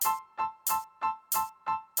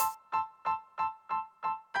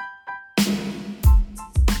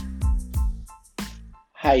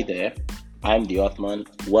Hi there, I'm the Othman.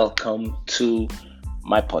 Welcome to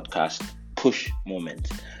my podcast, Push Moment.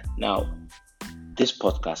 Now, this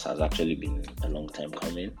podcast has actually been a long time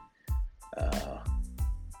coming, uh,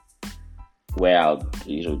 where I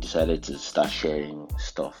decided to start sharing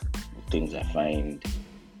stuff, things I find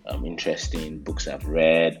interesting, books I've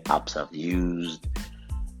read, apps I've used,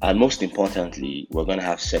 and most importantly, we're going to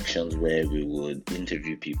have sections where we would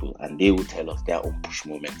interview people and they will tell us their own push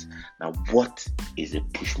moments. Now, what is a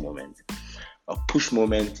push moment? A push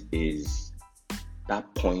moment is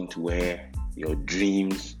that point where your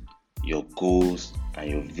dreams, your goals, and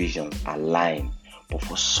your visions align. But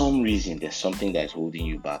for some reason, there's something that's holding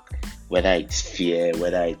you back. Whether it's fear,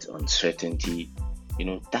 whether it's uncertainty,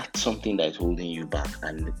 that's something that's holding you back,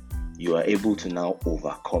 and you are able to now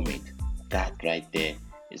overcome it. That right there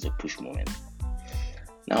is a push moment.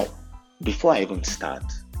 Now, before I even start,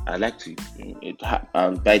 I'd like to,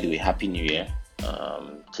 by the way, Happy New Year.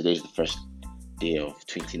 Today is the first day of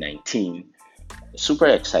 2019. Super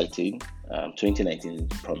exciting. 2019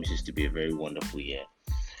 promises to be a very wonderful year.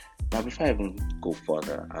 Now, before I even go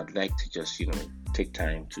further, I'd like to just, take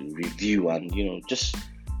time to review and, just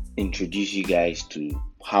introduce you guys to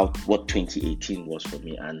what 2018 was for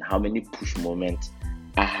me and how many push moments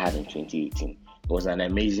I had in 2018. It was an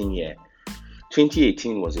amazing year.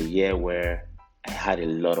 2018 was a year where I had a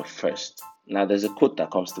lot of firsts. Now, there's a quote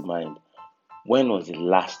that comes to mind. When was the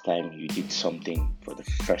last time you did something for the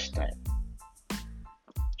first time?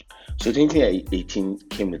 So 2018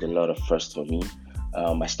 came with a lot of firsts for me.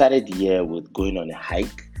 I started the year with going on a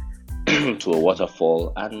hike to a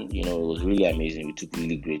waterfall, and it was really amazing. We took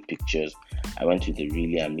really great pictures. I went with a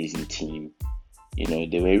really amazing team.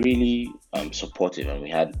 They were really supportive, and we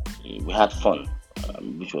had fun,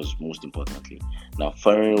 which was most importantly. Now,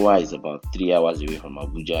 Farinwa is about 3 hours away from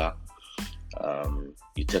Abuja.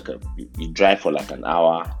 You drive for like an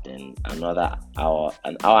hour, then another hour,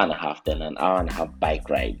 an hour and a half, then an hour and a half bike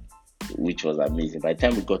ride, which was amazing. By the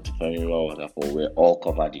time we got to Farinwa Waterfall, we were all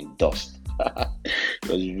covered in dust. It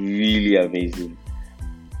was really amazing.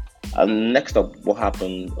 Next up, what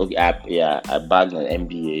happened? Okay, I bagged an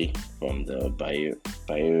MBA from the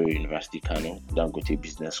Bayero University Kano, Dangote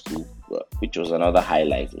Business School, which was another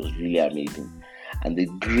highlight. It was really amazing. And the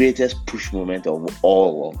greatest push moment of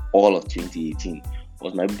all of 2018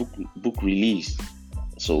 was my book release.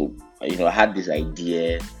 So, I had this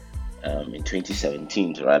idea in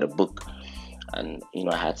 2017 to write a book. And,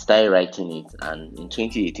 I had started writing it. And in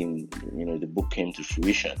 2018, the book came to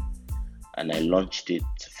fruition. And I launched it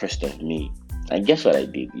 1st of May. And guess what I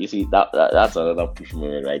did? You see, that's another push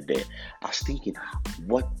moment right there. I was thinking,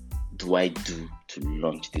 what do I do to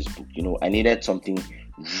launch this book? I needed something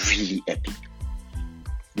really epic.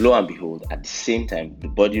 Lo and behold, at the same time, the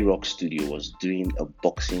Body Rock Studio was doing a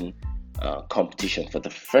boxing competition for the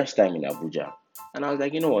first time in Abuja. And I was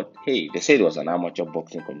like, hey, they said it was an amateur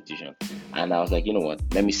boxing competition. And I was like,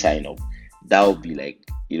 let me sign up. That would be like,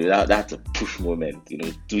 that's a push moment,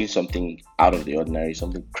 doing something out of the ordinary,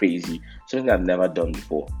 something crazy, something I've never done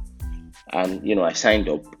before. And, I signed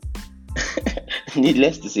up.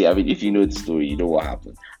 Needless to say, if you know the story, you know what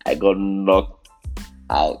happened. I got knocked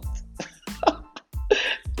out.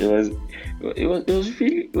 It was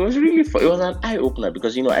really fun. It was an eye opener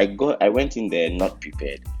because I went in there not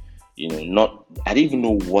prepared. I didn't even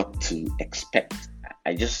know what to expect.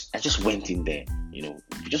 I just went in there,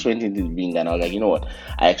 just went into the ring, and I was like,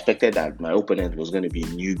 I expected that my opponent was going to be a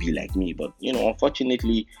newbie like me, but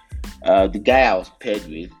unfortunately, the guy I was paired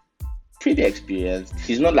with, pretty experienced.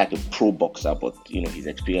 He's not like a pro boxer, but he's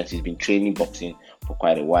experienced. He's been training boxing for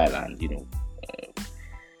quite a while, and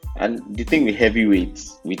and the thing with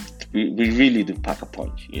heavyweights, we really do pack a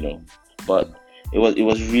punch, but it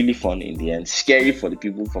was really fun in the end. Scary for the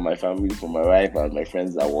people, for my family, for my wife and my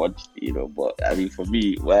friends that watched, but for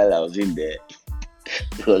me, while I was in there,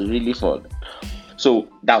 it was really fun. So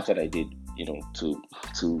that's what I did, to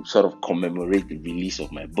sort of commemorate the release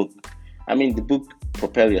of my book. The book,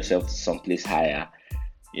 Propel Yourself to Someplace Higher,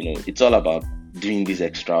 it's all about doing these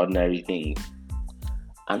extraordinary things.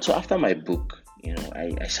 And so after my book,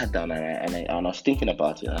 I sat down and I was thinking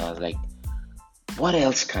about it, and I was like, what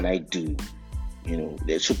else can I do?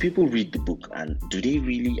 So people read the book, and are they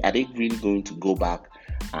really going to go back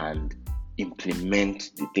and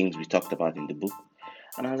implement the things we talked about in the book?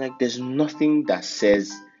 And I was like, there's nothing that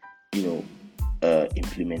says,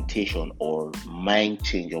 implementation or mind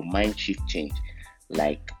change or mind shift change,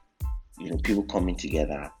 like, people coming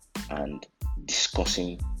together and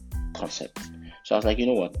discussing concepts. So I was like, you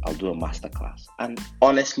know what, I'll do a masterclass. And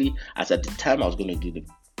honestly, as at the time I was going to do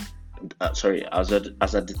sorry, as at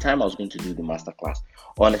the time I was going to do the masterclass.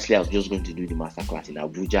 Honestly, I was just going to do the masterclass in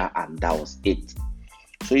Abuja, and that was it.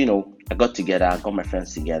 So, I got my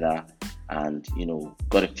friends together, and,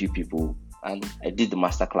 got a few people, and I did the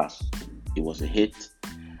masterclass. It was a hit.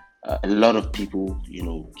 A lot of people,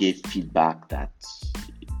 gave feedback that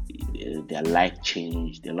their life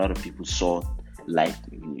changed. A lot of people saw life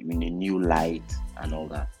in a new light and all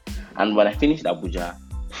that. And when I finished Abuja,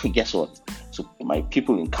 guess what? So my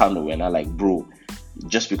people in Kano were not like, bro,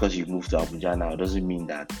 just because you moved to Abuja now doesn't mean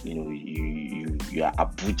that you are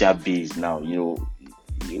Abuja based now.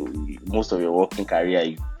 Most of your working career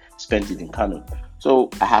you spent it in Kano. So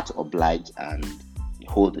I had to oblige and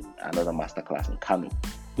hold another masterclass in Kano,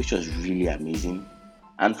 which was really amazing.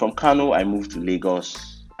 And from Kano, I moved to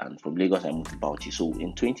Lagos, and from Lagos, I moved to Bauchi. So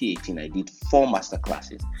in 2018, I did 4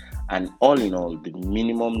 masterclasses, and all in all, the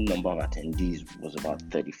minimum number of attendees was about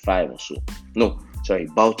 35 or so. No, sorry,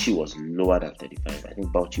 Bauchi was lower than 35. I think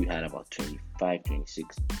Bauchi had about 25,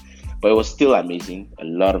 26. But it was still amazing. A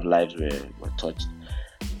lot of lives were touched.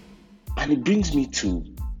 And it brings me to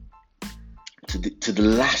the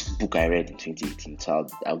last book I read in 2018. So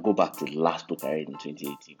I'll go back to the last book I read in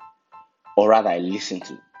 2018. Or rather, I listened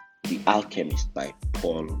to The Alchemist by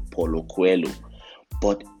Paulo Coelho.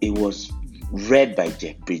 But it was read by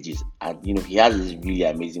Jeff Bridges. And, he has this really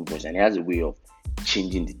amazing voice. And he has a way of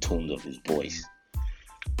changing the tones of his voice.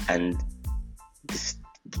 And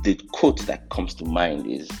the quote that comes to mind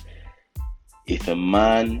is, if a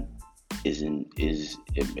man is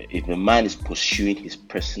pursuing his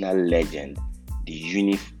personal legend, the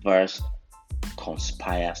universe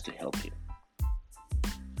conspires to help him.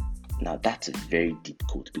 Now that's a very deep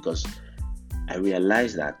quote, because I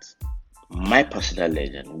realize that my personal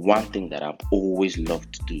legend, one thing that I've always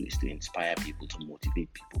loved to do is to inspire people, to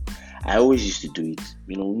motivate people. I always used to do it,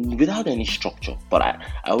 without any structure. But I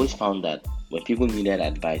always found that when people needed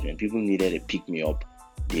advice, when people needed a pick me up,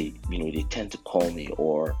 they tend to call me,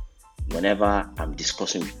 or whenever I'm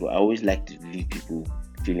discussing with people, I always like to leave people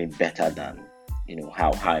feeling better than,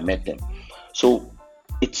 how I met them. So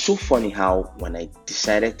it's so funny how when I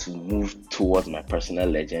decided to move towards my personal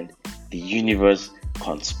legend, the universe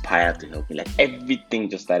conspired to help me. Like everything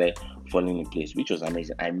just started falling in place, which was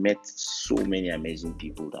amazing. I met so many amazing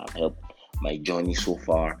people that have helped my journey so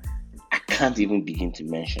far. I can't even begin to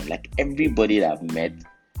mention. Like everybody that I've met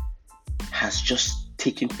has just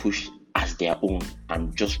taken Push as their own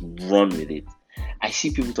and just run with it. I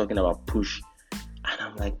see people talking about Push, and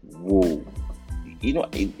I'm like, whoa.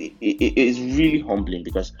 It is really humbling,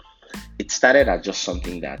 because it started as just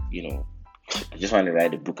something that, I just want to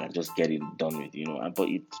write a book and just get it done with, but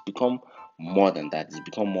it's become more than that. It's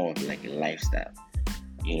become more of like a lifestyle,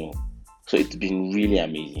 so it's been really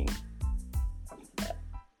amazing.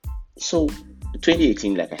 So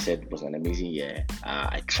 2018, like I said, was an amazing year.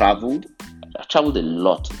 I traveled a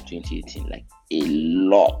lot in 2018, like a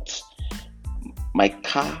lot.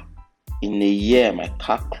 In a year, my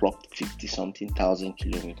car clocked 50-something thousand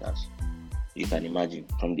kilometers. You can imagine,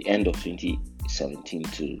 from the end of 2017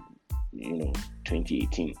 to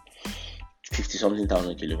 2018, 50-something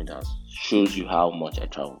thousand kilometers shows you how much I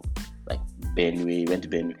traveled. Like went to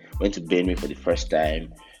Benue for the first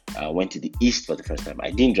time. Went to the east for the first time.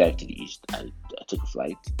 I didn't drive to the east. I took a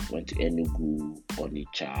flight. Went to Enugu,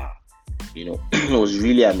 Onitsha. It was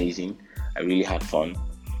really amazing. I really had fun.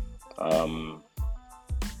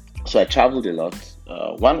 So I traveled a lot.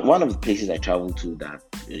 One of the places I traveled to that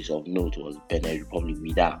is of note was Benin Republic,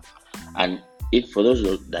 Ouidah. And for those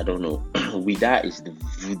that don't know, Ouidah is the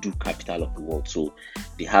voodoo capital of the world. So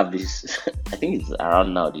they have this, I think it's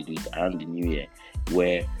around now, they do it around the New Year,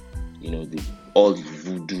 where all the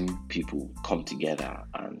voodoo people come together,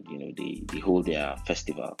 and they hold their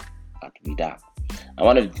festival at Ouidah. And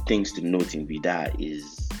one of the things to note in Ouidah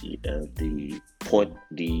is the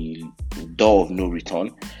door of no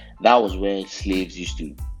return. That was where slaves used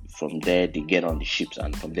to, from there they get on the ships,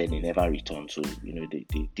 and from there they never return. So they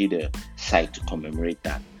did a site to commemorate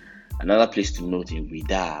that. Another place to note in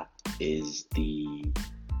Ouidah is the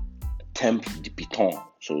Temple de Python,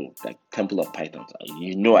 so like Temple of Pythons.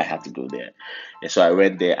 I had to go there. And so I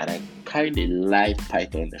went there, and I carried a live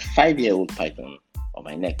python, a 5-year-old python, on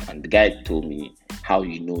my neck. And the guy told me how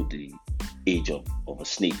the age of a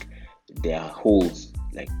snake. There are holes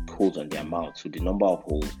on their mouth. So the number of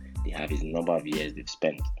holes they have is the number of years they've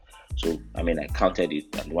spent. So I counted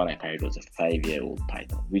it, and the one I carried was a 5-year-old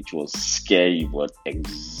python, which was scary but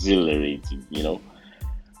exhilarating.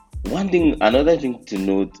 Another thing to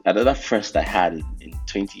note, another first I had in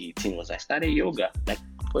 2018 was I started yoga. Like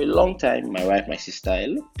for a long time, my wife, my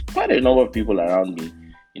sister, quite a number of people around me,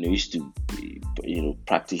 used to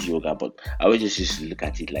practice yoga, but I always just used to look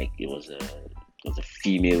at it like it was a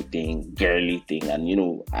female thing, girly thing,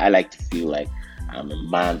 and I like to feel like I'm a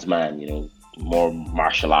man's man, more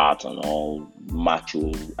martial arts and all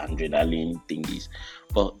macho adrenaline thingies.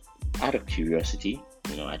 But out of curiosity,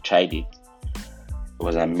 I tried it. It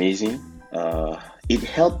was amazing. It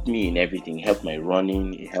helped me in everything. It helped my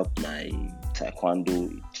running. It helped my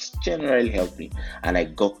taekwondo. It just generally helped me. And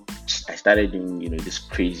I started doing, this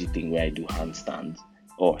crazy thing where I do handstands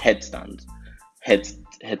or headstands, head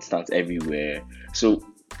headstands everywhere. So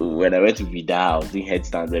when I went to Vidal, I was doing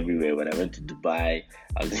headstands everywhere. When I went to Dubai,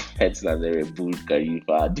 I was doing headstands everywhere, Burj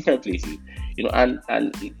Khalifa, different places. And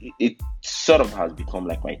it sort of has become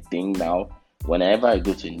like my thing now. Whenever I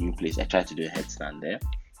go to a new place, I try to do a headstand there.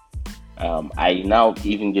 I now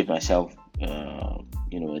even give myself,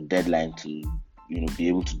 a deadline to, be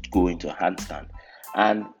able to go into a handstand,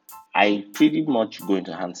 and I pretty much go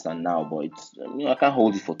into handstand now. But I can't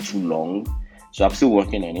hold it for too long, so I'm still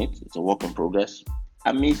working on it. It's a work in progress.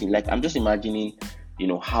 Amazing. Like I'm just imagining,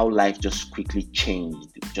 how life just quickly changed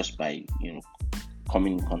just by,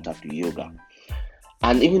 coming in contact with yoga.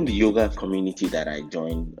 And even the yoga community that I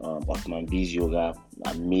joined, Othman B's yoga,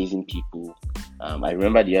 amazing people. I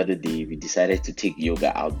remember the other day we decided to take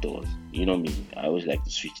yoga outdoors. You know me, I always like to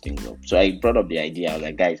switch things up. So I brought up the idea. I was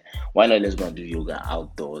like, guys, why not let's go and do yoga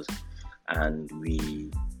outdoors? And we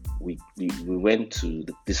went to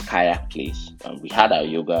this kayak place, and we had our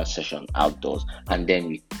yoga session outdoors. And then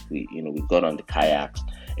we got on the kayaks.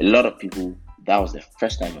 A lot of people. That was the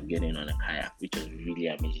first time of getting on a kayak, which was really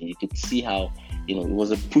amazing. You could see how, it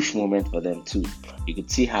was a push moment for them too. You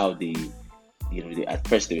could see how at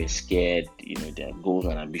first they were scared, their goals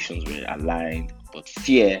and ambitions were aligned, but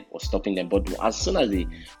fear was stopping them. But as soon as they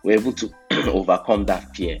were able to overcome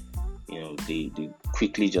that fear, they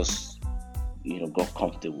quickly just, got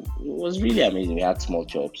comfortable. It was really amazing. We had small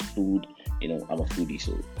chops, food, I'm a foodie,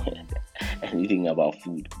 so anything about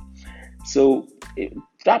food. So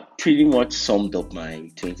that pretty much summed up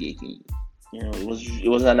my 2018. It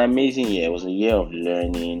was an amazing year. It was a year of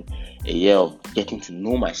learning, a year of getting to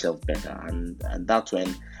know myself better, and that's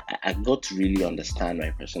when I got to really understand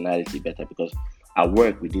my personality better. Because at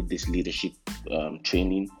work we did this leadership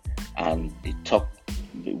training, and we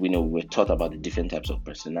were taught about the different types of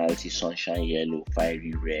personality: sunshine yellow,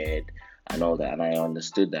 fiery red, and all that. And I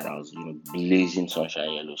understood that I was, blazing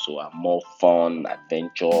sunshine yellow, so I'm more fun,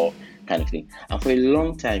 adventure kind of thing. And for a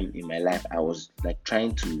long time in my life, I was like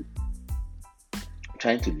trying to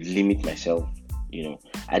limit myself.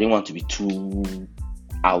 I didn't want to be too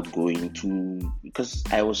outgoing, because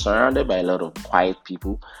I was surrounded by a lot of quiet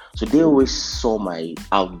people, so they always saw my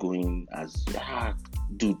outgoing as,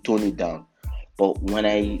 dude, tone it down. But when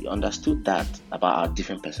I understood that about our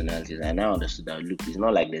different personalities, I now understood that, look, it's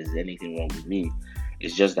not like there's anything wrong with me.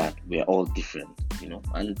 It's just that we're all different,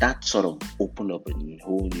 and that sort of opened up a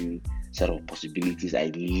whole new set of possibilities. I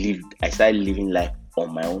started living life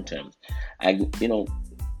on my own terms.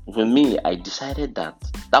 For me, I decided that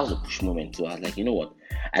was a push moment too. I was like, you know what?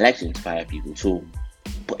 I like to inspire people. So,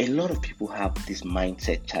 but a lot of people have this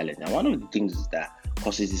mindset challenge. And one of the things that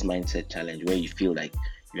causes this mindset challenge, where you feel like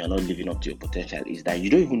you are not living up to your potential, is that you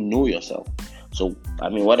don't even know yourself. So,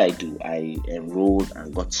 what I do, I enrolled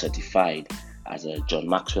and got certified as a John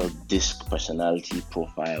Maxwell DISC personality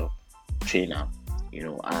profile trainer,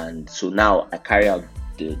 and so now I carry out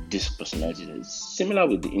the DISC personality. It's similar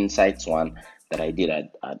with the Insights one that I did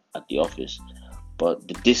at the office, but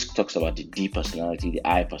the DISC talks about the D personality, the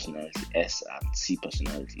I personality, S and C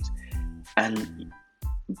personalities. And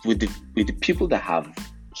with the people that have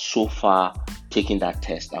so far taken that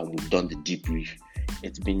test and we've done the debrief,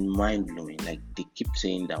 it's been mind-blowing. Like, they keep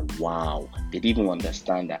saying that, wow, they didn't even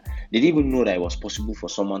understand that. They didn't even know that it was possible for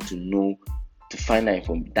someone to find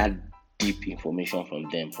that deep information from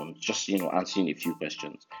them, from just, answering a few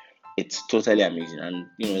questions. It's totally amazing. And,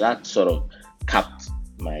 that sort of capped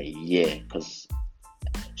my year.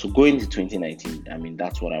 So going into 2019,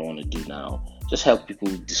 that's what I want to do now. Just help people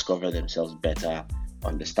discover themselves better,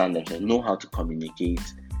 understand themselves, know how to communicate,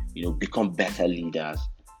 become better leaders,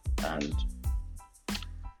 and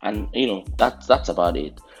that's about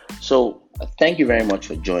it. So thank you very much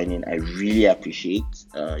for joining. I really appreciate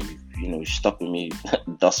you stuck with me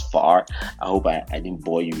thus far. I hope I didn't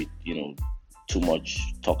bore you with too much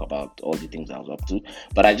talk about all the things I was up to,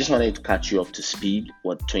 but I just wanted to catch you up to speed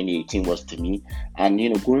what 2018 was to me. And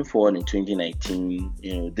going forward in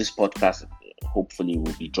 2019, this podcast hopefully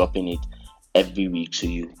will be dropping it every week, so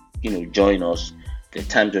you join us. The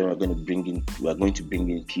times when we're going to bring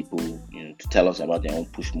in people, to tell us about their own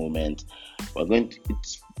push moment.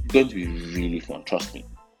 It's going to be really fun, trust me.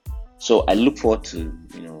 So I look forward to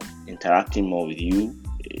interacting more with you.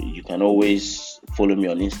 You can always follow me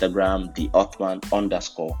on Instagram, the Othman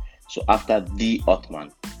 _ So after the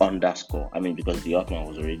Othman _ because the Othman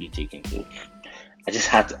was already taken, so I just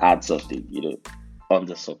had to add something,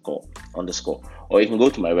 underscore. Or you can go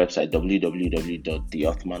to my website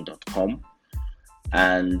www.theothman.com,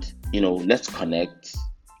 and let's connect,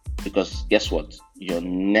 because guess what? Your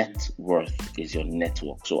net worth is your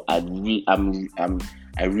network. So I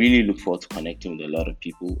really look forward to connecting with a lot of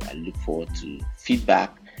people. I look forward to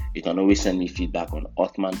feedback. You can always send me feedback on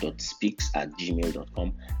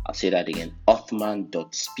othman.speaks@gmail.com. I'll say that again,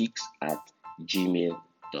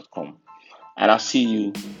 othman.speaks@gmail.com. And I'll see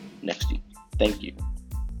you next week. Thank you.